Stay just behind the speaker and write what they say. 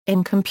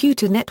In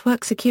computer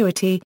network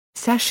security,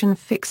 session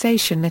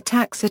fixation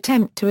attacks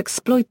attempt to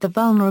exploit the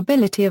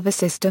vulnerability of a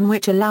system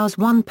which allows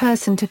one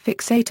person to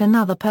fixate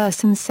another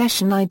person's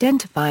session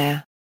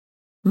identifier.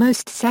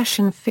 Most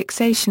session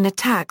fixation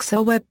attacks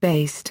are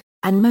web-based,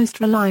 and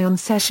most rely on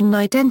session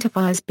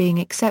identifiers being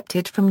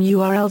accepted from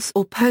URLs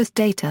or post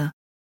data.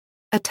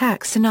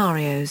 Attack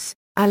scenarios: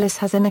 Alice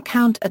has an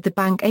account at the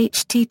bank.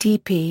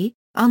 http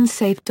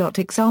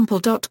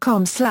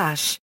unsafe.example.com/.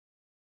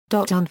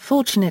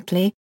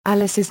 Unfortunately,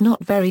 Alice is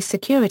not very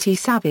security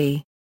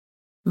savvy.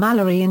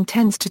 Mallory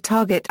intends to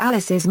target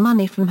Alice's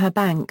money from her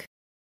bank.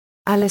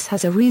 Alice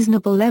has a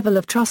reasonable level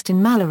of trust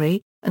in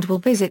Mallory, and will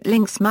visit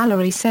links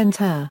Mallory sends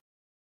her.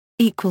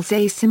 A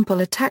simple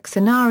attack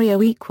scenario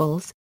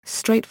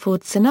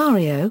straightforward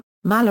scenario.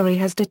 Mallory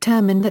has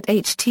determined that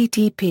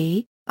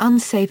http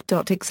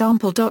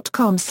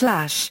unsafe.example.com/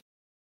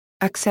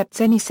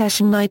 accepts any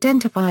session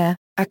identifier,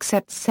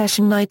 accepts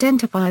session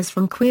identifiers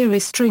from query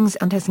strings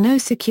and has no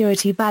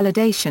security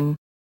validation.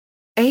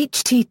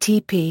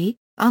 http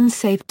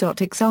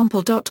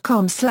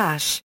unsafe.example.com/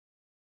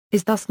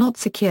 is thus not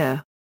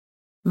secure.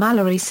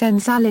 Mallory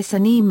sends Alice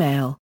an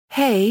email: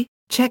 "Hey,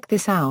 check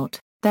this out,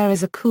 there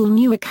is a cool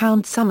new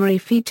account summary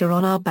feature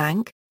on our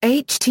bank,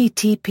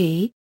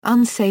 http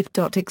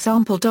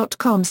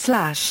unsafe.example.com/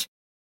 sid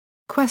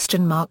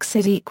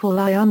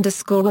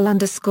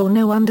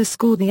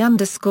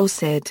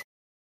I_will_no_the_sid."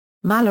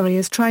 Mallory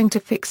is trying to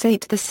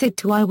fixate the SID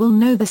to I will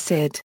know the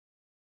SID.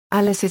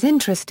 Alice is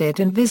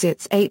interested and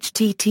visits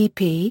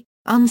http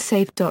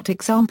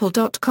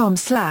unsafe.example.com/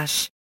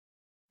 sid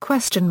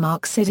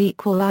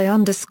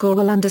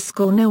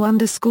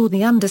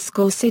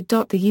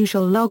I_will_no_the_sid. The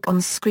usual log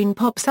on screen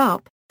pops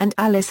up, and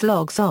Alice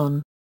logs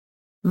on.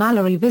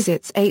 Mallory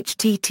visits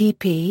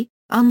http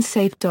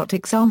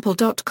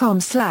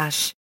unsafe.example.com/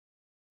 sid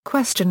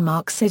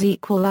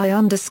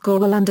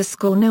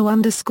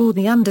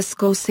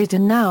I_will_no_the_sid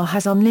and now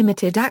has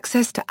unlimited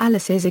access to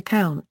Alice's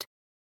account.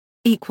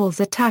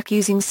 Attack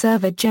using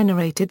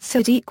server-generated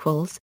SID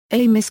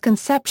A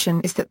misconception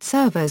is that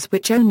servers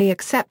which only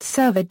accept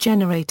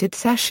server-generated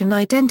session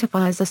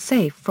identifiers are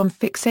safe from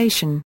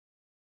fixation.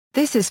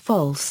 This is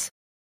false.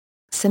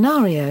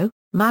 Scenario: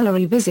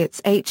 Mallory visits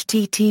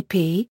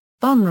http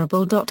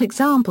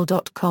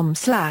vulnerable.example.com/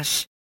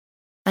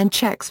 and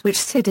checks which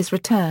SID is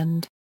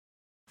returned.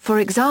 For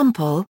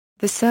example,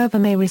 the server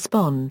may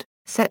respond,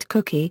 set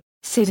cookie,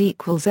 SID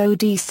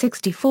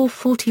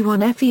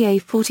OD6441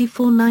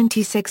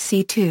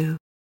 FEA4496C2.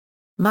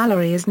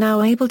 Mallory is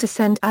now able to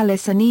send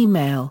Alice an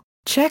email: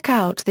 "Check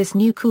out this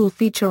new cool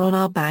feature on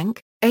our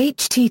bank,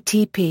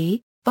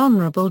 http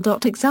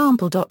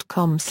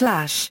vulnerable.example.com/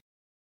 SID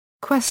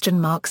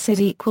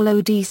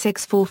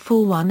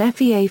OD6441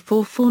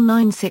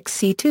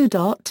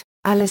 FEA4496C2.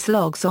 Alice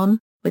logs on,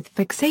 with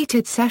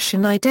fixated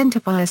session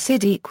identifier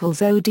SID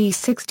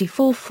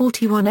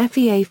OD6441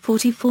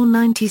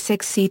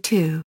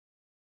 FEA4496C2.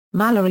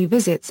 Mallory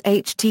visits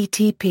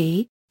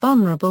http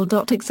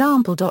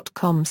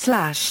vulnerable.example.com/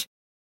 SID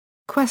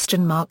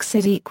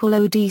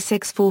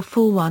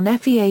OD6441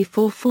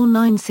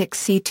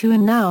 FEA4496C2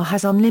 and now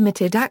has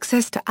unlimited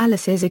access to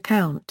Alice's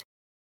account.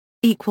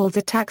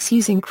 Attacks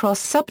using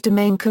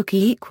cross-subdomain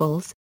cookie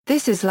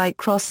This is like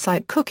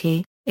cross-site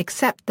cookie,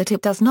 except that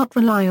it does not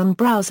rely on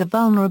browser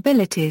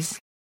vulnerabilities.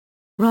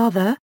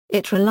 Rather,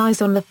 it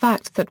relies on the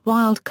fact that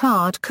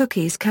wildcard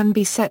cookies can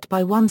be set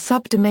by one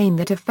subdomain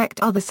that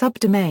affect other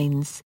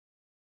subdomains.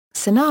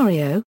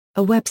 Scenario: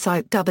 a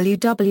website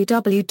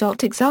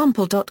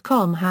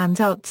www.example.com hands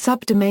out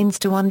subdomains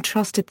to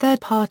untrusted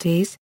third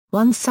parties.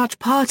 One such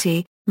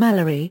party,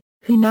 Mallory,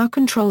 who now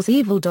controls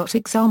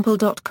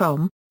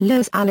evil.example.com,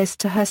 lures Alice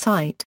to her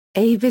site.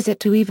 A visit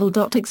to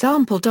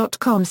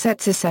evil.example.com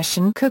sets a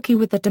session cookie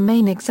with the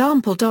domain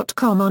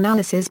example.com on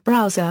Alice's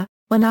browser.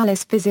 When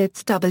Alice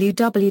visits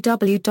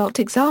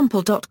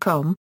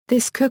www.example.com,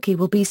 this cookie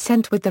will be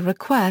sent with the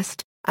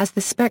request, as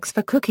the specs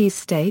for cookies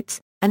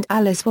states, and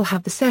Alice will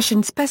have the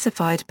session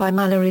specified by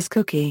Mallory's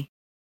cookie.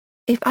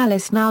 If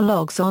Alice now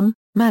logs on,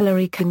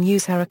 Mallory can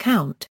use her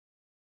account.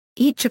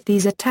 Each of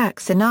these attack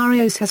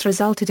scenarios has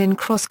resulted in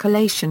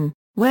cross-collation,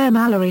 where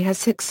Mallory has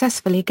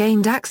successfully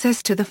gained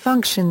access to the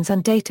functions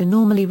and data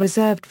normally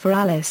reserved for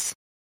Alice.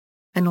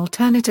 An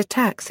alternate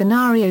attack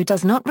scenario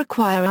does not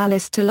require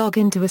Alice to log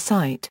into a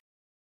site.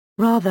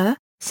 Rather,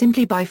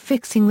 simply by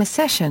fixing the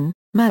session,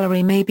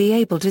 Mallory may be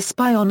able to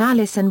spy on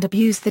Alice and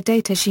abuse the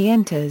data she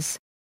enters.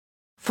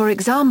 For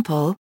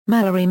example,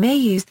 Mallory may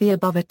use the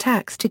above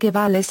attacks to give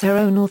Alice her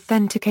own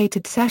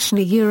authenticated session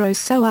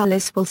so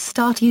Alice will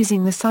start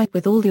using the site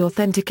with all the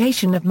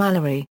authentication of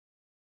Mallory.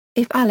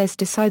 If Alice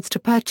decides to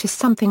purchase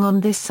something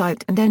on this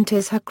site and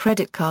enters her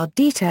credit card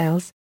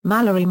details,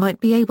 Mallory might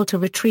be able to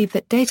retrieve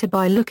that data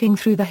by looking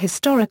through the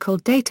historical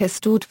data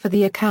stored for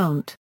the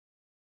account.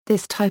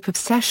 This type of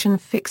session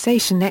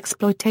fixation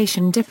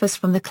exploitation differs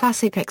from the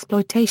classic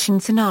exploitation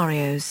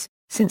scenarios,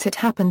 since it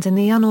happens in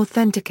the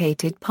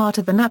unauthenticated part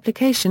of an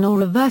application or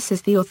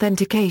reverses the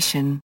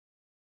authentication.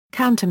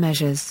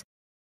 Countermeasures.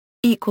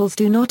 Equals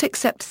do not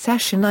accept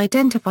session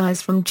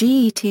identifiers from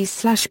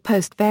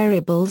get/post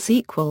variables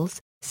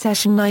equals.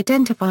 Session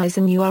identifiers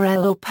and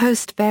URL or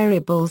post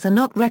variables are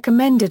not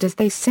recommended as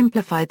they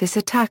simplify this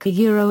attack.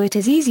 It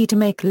is easy to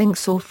make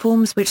links or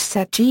forms which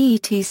set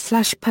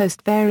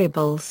get/post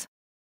variables.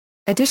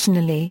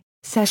 Additionally,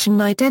 session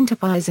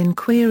identifiers in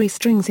query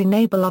strings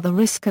enable other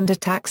risk and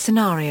attack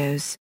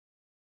scenarios.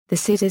 The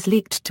SID is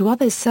leaked to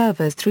other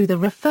servers through the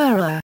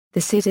referrer. The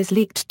SID is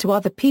leaked to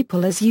other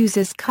people as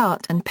users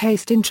cut and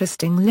paste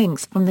interesting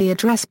links from the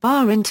address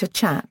bar into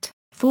chat,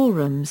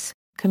 forums,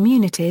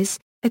 communities,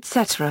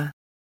 etc.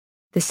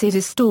 The SID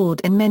is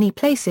stored in many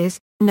places.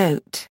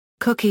 Note,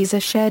 cookies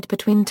are shared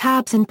between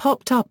tabs in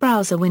popped-up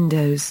browser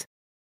windows.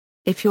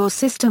 If your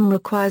system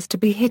requires to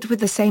be hid with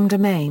the same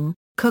domain,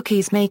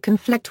 cookies may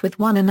conflict with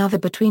one another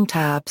between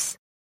tabs.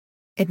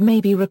 It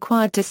may be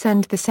required to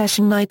send the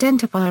session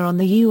identifier on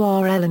the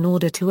URL in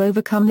order to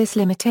overcome this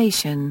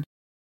limitation.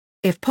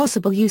 If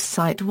possible, use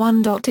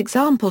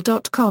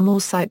site1.example.com or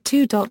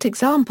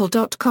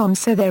site2.example.com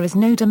so there is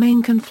no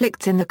domain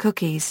conflicts in the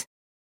cookies.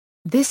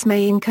 This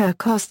may incur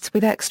costs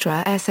with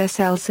extra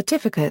SSL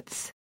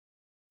certificates.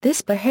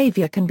 This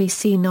behavior can be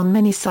seen on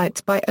many sites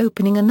by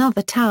opening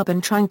another tab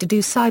and trying to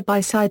do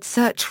side-by-side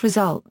search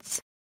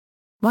results.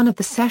 One of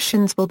the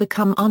sessions will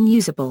become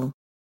unusable.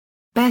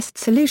 Best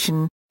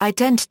solution,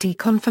 identity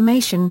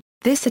confirmation.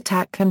 This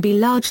attack can be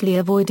largely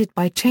avoided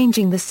by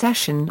changing the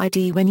session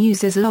ID when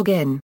users log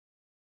in.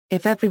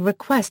 If every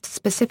request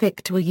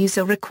specific to a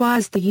user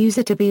requires the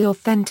user to be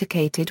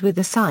authenticated with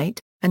the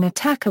site, an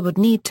attacker would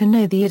need to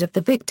know the ID of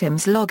the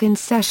victim's login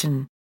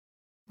session.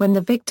 When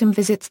the victim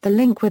visits the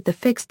link with the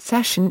fixed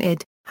session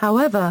ID,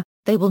 however,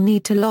 they will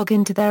need to log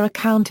into their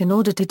account in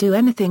order to do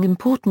anything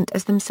important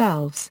as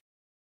themselves.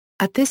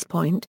 At this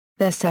point,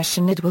 their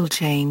session ID will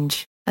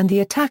change, and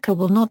the attacker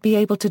will not be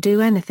able to do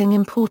anything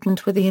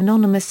important with the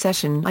anonymous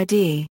session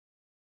ID.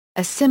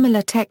 A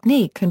similar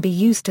technique can be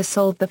used to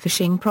solve the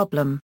phishing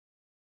problem.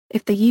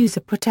 If the user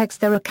protects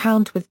their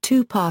account with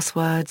 2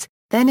 passwords,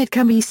 then it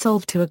can be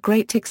solved to a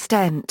great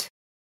extent.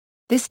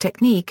 This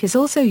technique is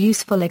also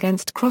useful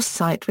against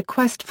cross-site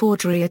request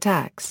forgery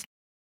attacks.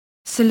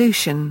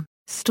 Solution: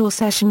 store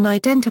session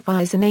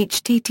identifiers in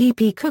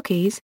HTTP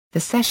cookies. The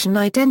session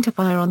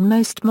identifier on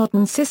most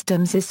modern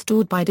systems is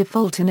stored by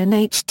default in an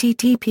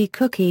HTTP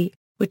cookie,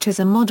 which has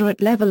a moderate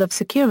level of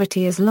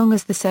security as long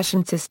as the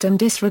session system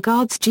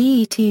disregards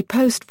GET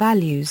post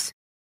values.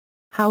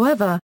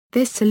 However,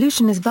 this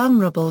solution is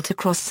vulnerable to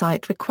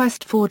cross-site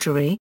request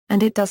forgery,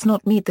 and it does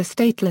not meet the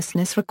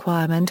statelessness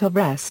requirement of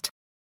REST.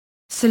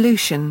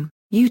 Solution: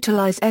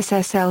 utilize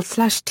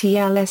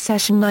SSL/TLS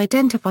session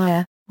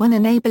identifier. When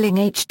enabling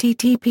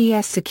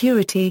HTTPS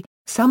security,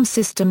 some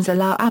systems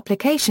allow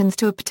applications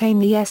to obtain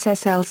the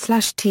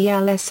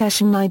SSL/TLS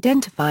session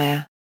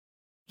identifier.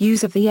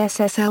 Use of the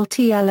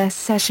SSL/TLS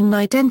session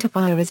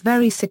identifier is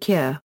very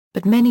secure,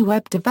 but many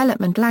web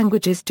development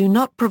languages do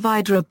not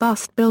provide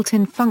robust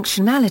built-in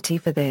functionality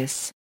for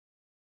this.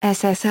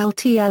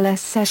 SSL/TLS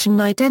session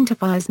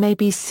identifiers may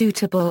be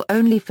suitable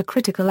only for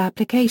critical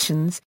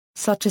applications,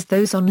 such as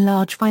those on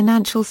large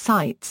financial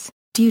sites,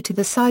 due to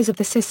the size of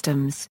the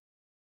systems.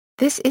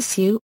 This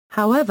issue,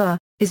 however,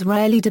 is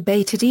rarely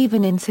debated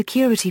even in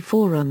security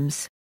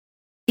forums.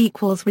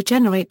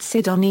 Regenerate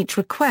SID on each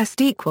request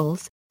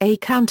equals. A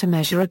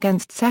countermeasure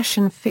against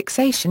session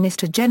fixation is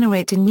to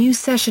generate a new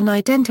session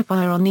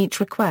identifier on each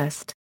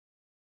request.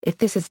 If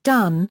this is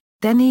done,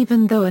 then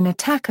even though an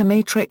attacker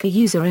may trick a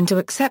user into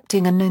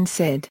accepting a known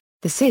SID,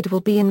 the SID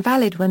will be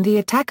invalid when the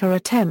attacker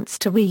attempts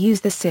to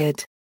reuse the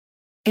SID.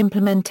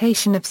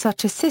 Implementation of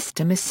such a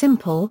system is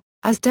simple,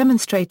 as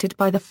demonstrated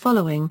by the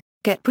following: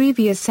 get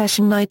previous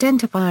session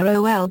identifier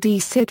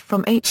OLD SID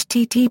from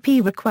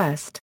HTTP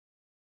request.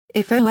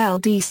 If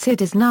OLD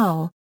SID is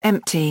null,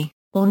 empty,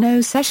 or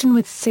no session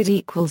with SID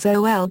equals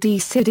OLD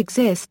SID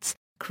exists,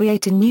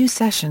 create a new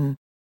session.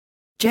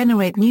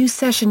 Generate new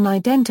session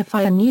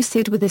identifier new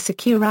SID with a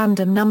secure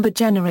random number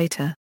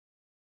generator.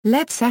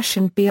 Let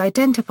session be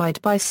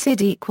identified by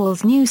SID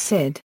equals new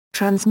SID,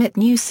 transmit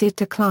new SID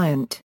to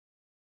client.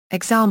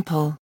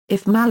 Example: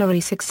 if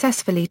Mallory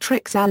successfully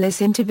tricks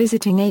Alice into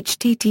visiting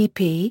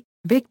http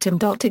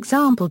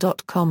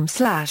victim.example.com/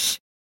 $SID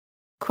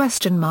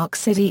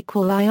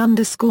equal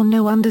I_no_ SID,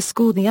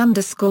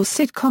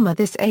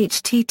 this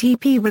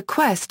HTTP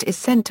request is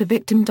sent to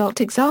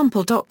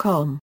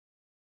victim.example.com.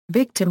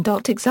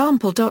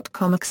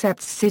 Victim.example.com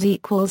accepts SID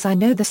equals I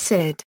know the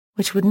SID,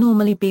 which would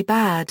normally be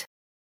bad.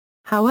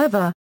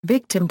 However,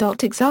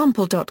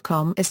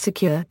 victim.example.com is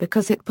secure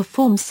because it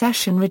performs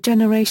session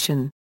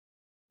regeneration.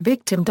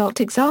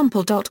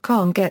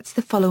 Victim.example.com gets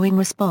the following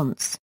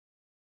response: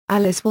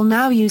 Alice will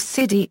now use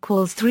SID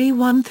equals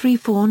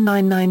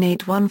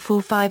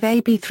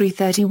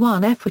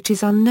 3134998145AB331F, which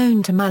is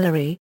unknown to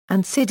Mallory,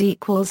 and SID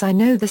equals I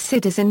know the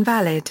SID is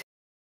invalid.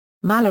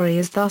 Mallory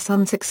is thus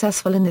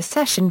unsuccessful in the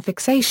session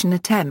fixation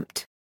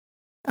attempt.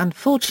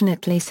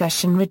 Unfortunately,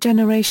 session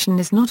regeneration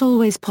is not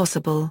always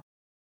possible.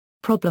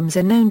 Problems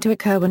are known to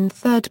occur when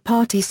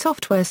third-party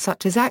software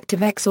such as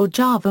ActiveX or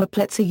Java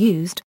applets are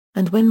used,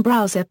 and when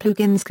browser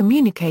plugins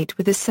communicate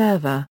with the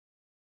server.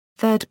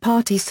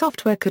 Third-party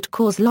software could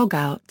cause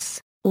logouts,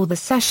 or the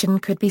session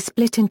could be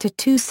split into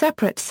two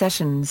separate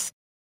sessions.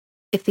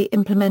 If the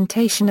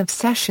implementation of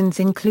sessions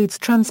includes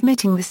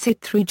transmitting the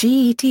SID through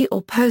GET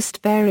or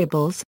POST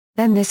variables,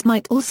 then this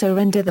might also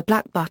render the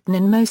black button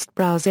in most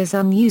browsers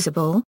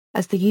unusable,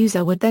 as the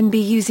user would then be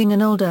using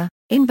an older,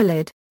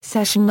 invalid,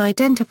 session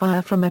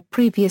identifier from a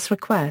previous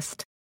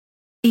request.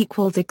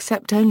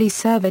 Accept only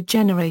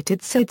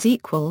server-generated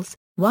SIDs.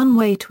 One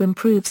way to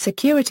improve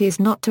security is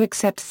not to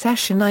accept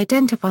session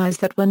identifiers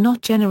that were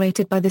not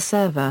generated by the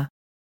server.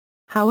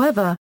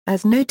 However,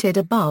 as noted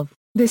above,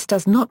 this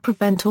does not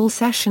prevent all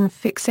session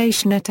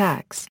fixation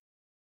attacks.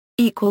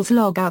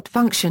 Logout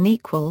function A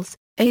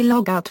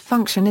logout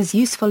function is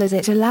useful as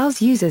it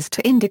allows users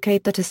to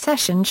indicate that a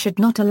session should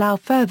not allow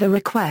further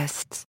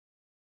requests.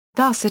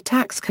 Thus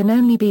attacks can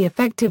only be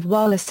effective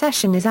while a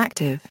session is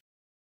active.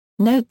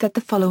 Note that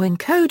the following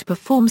code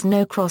performs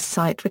no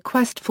cross-site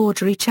request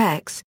forgery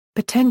checks,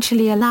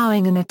 potentially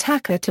allowing an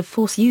attacker to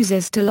force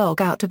users to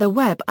log out of a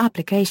web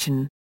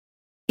application.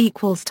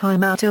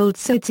 Timeout old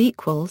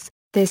SIDs.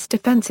 This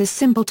defense is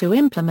simple to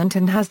implement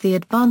and has the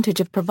advantage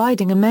of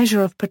providing a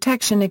measure of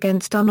protection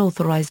against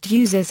unauthorized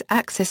users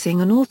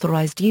accessing an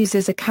authorized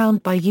user's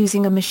account by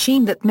using a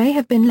machine that may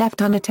have been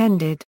left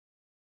unattended.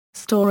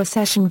 Store a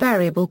session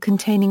variable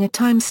containing a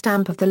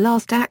timestamp of the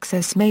last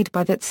access made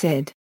by that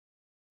SID.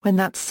 When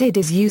that SID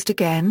is used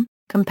again,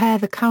 compare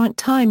the current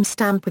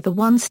timestamp with the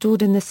one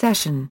stored in the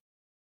session.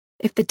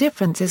 If the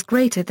difference is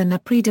greater than a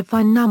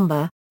predefined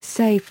number,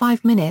 say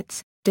 5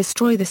 minutes,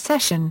 destroy the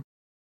session.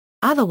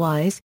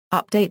 Otherwise,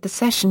 update the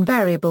session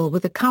variable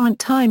with the current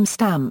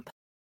timestamp.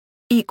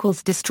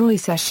 Destroy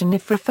session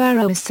if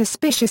referrer is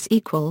suspicious.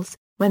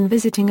 When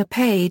visiting a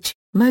page,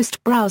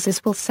 most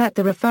browsers will set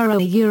the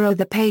referrer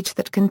the page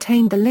that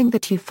contained the link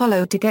that you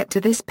followed to get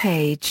to this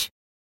page.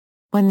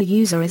 When the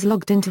user is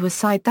logged into a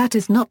site that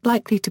is not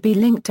likely to be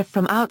linked to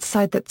from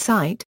outside that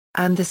site,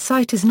 and the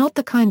site is not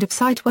the kind of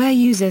site where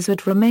users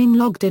would remain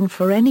logged in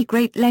for any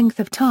great length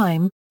of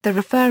time, the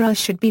referrer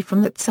should be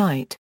from that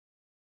site.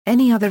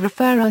 Any other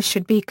referrer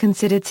should be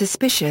considered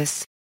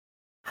suspicious.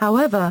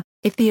 However,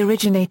 if the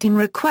originating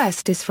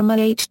request is from a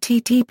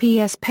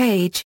HTTPS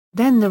page,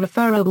 then the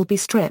referrer will be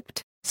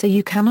stripped, so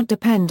you cannot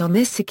depend on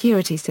this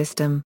security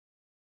system.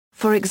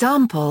 For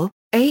example,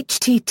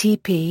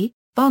 http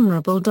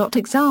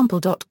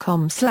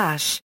vulnerable.example.com/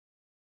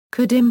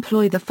 could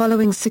employ the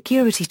following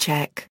security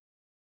check.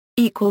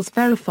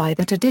 Verify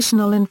that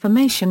additional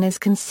information is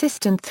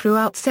consistent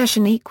throughout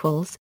session.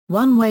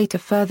 One way to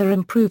further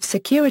improve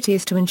security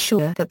is to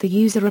ensure that the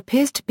user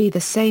appears to be the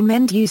same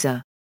end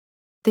user.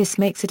 This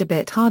makes it a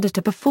bit harder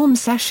to perform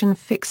session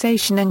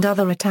fixation and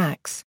other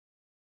attacks.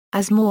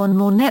 As more and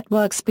more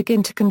networks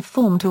begin to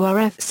conform to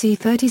RFC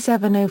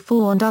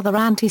 3704 and other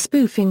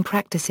anti-spoofing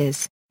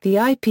practices, the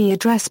IP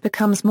address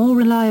becomes more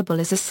reliable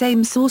as a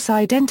same-source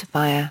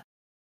identifier.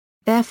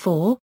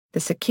 Therefore, the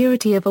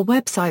security of a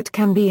website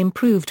can be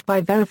improved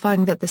by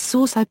verifying that the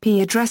source IP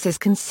address is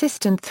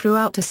consistent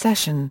throughout a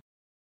session.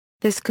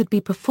 This could be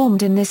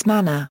performed in this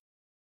manner.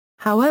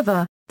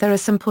 However, there are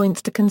some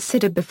points to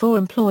consider before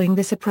employing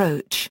this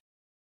approach.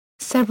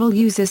 Several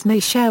users may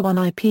share one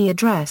IP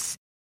address.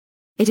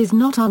 It is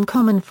not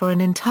uncommon for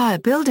an entire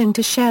building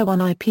to share one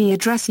IP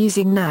address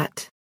using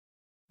NAT.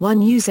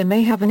 One user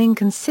may have an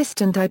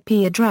inconsistent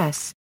IP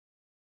address.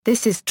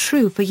 This is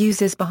true for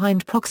users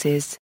behind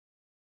proxies.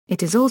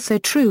 It is also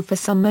true for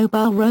some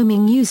mobile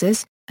roaming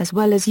users, as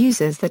well as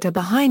users that are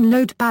behind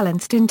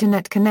load-balanced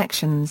internet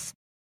connections.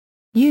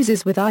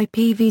 Users with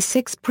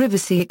IPv6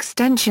 privacy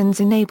extensions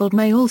enabled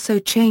may also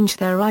change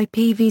their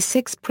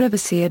IPv6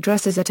 privacy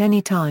addresses at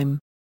any time.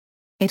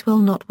 It will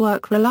not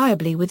work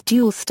reliably with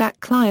dual-stack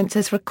clients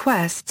as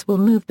requests will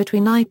move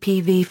between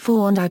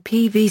IPv4 and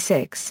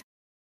IPv6.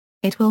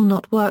 It will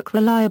not work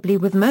reliably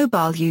with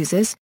mobile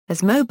users,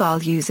 as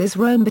mobile users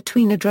roam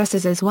between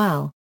addresses as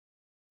well.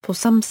 For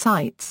some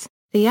sites,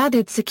 the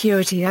added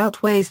security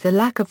outweighs the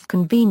lack of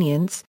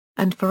convenience,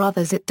 and for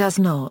others it does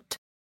not.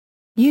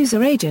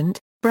 User agent.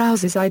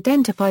 Browsers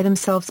identify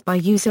themselves by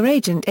user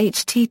agent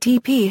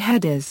HTTP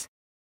headers.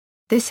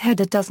 This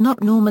header does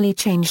not normally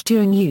change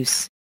during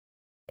use.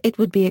 It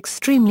would be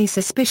extremely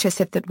suspicious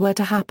if that were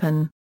to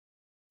happen.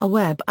 A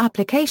web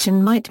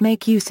application might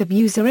make use of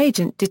user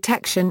agent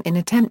detection in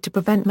attempt to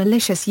prevent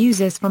malicious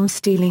users from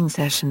stealing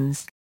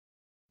sessions.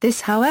 This,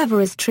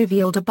 however, is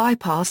trivial to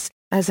bypass,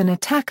 as an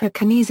attacker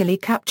can easily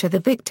capture the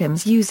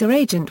victim's user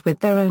agent with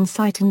their own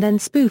site and then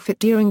spoof it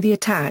during the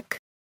attack.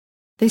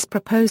 This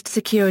proposed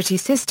security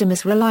system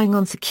is relying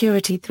on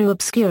security through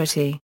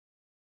obscurity.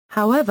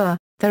 However,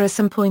 there are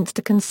some points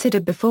to consider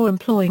before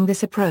employing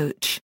this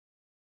approach.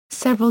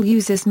 Several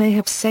users may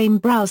have same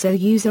browser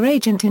user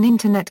agent in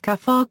Internet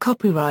Cafe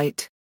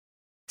copyright.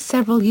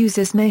 Several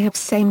users may have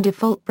same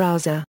default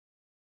browser.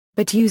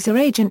 But user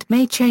agent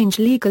may change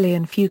legally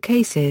in few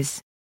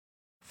cases.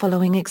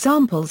 Following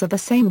examples are the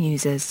same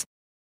users.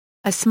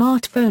 A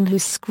smartphone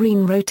whose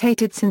screen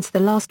rotated since the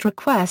last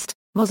request,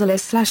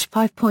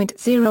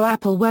 Mozilla/5.0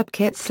 Apple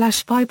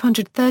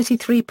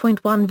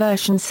WebKit/533.1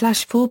 version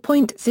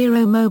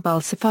 /4.0 Mobile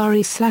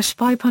Safari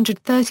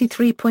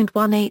 /533.1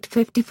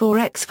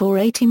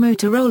 854x480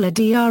 Motorola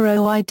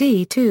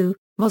Droid 2,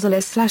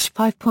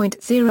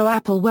 Mozilla/5.0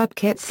 Apple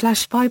WebKit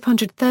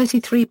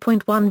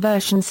 /533.1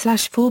 version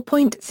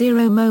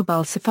 /4.0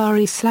 Mobile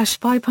Safari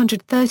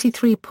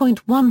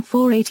 /533.1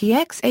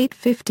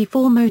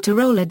 480x854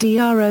 Motorola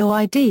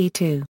Droid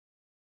 2.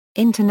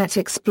 Internet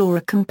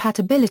Explorer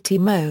Compatibility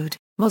Mode,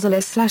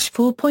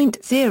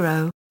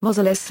 Mozilla/4.0,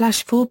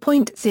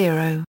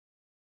 Mozilla/4.0.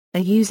 A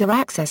user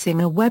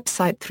accessing a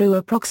website through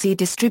a proxy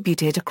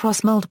distributed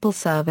across multiple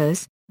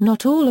servers,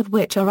 not all of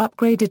which are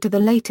upgraded to the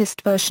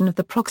latest version of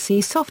the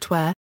proxy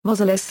software,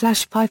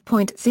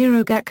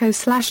 Mozilla/5.0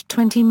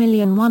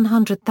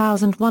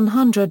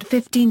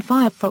 Gecko/20,100,115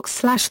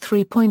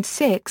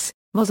 Firefox/3.6,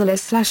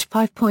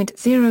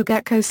 Mozilla/5.0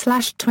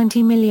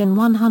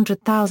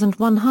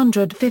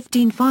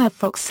 Gecko/20,100,115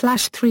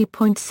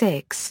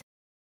 Firefox/3.6.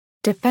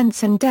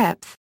 Defense and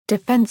depth.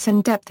 Defense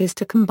and depth is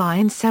to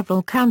combine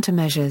several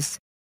countermeasures.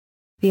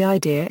 The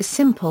idea is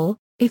simple: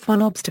 if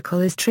one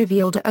obstacle is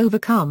trivial to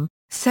overcome,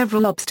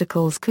 several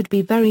obstacles could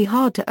be very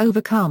hard to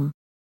overcome.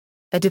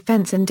 A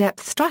defense and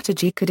depth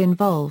strategy could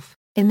involve: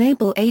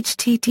 enable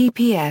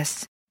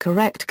HTTPS,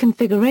 correct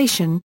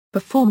configuration,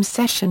 perform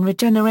session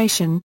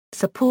regeneration,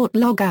 support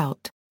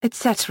logout,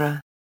 etc.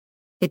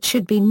 It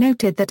should be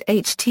noted that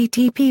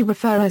HTTP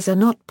referrers are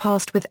not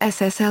passed with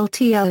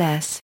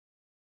SSL/TLS.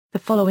 The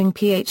following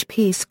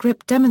PHP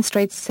script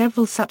demonstrates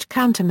several such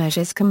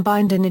countermeasures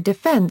combined in a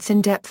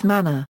defense-in-depth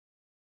manner.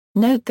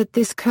 Note that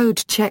this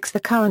code checks the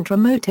current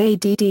remote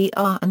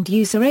ADDR and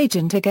user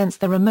agent against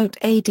the remote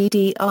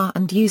ADDR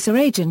and user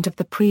agent of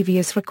the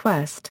previous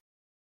request.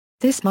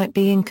 This might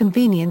be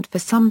inconvenient for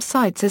some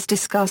sites as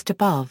discussed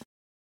above.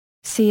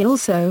 See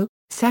also,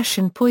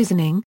 session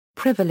poisoning,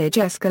 privilege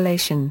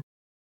escalation.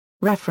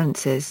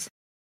 References.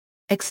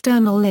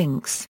 External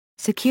links,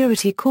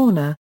 Security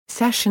Corner,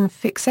 Session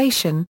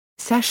fixation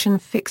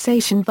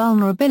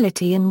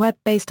vulnerability in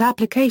web-based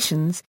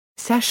applications,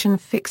 session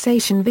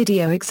fixation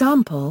video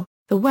example,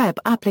 the Web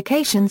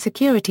Application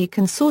Security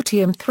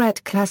Consortium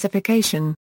threat classification.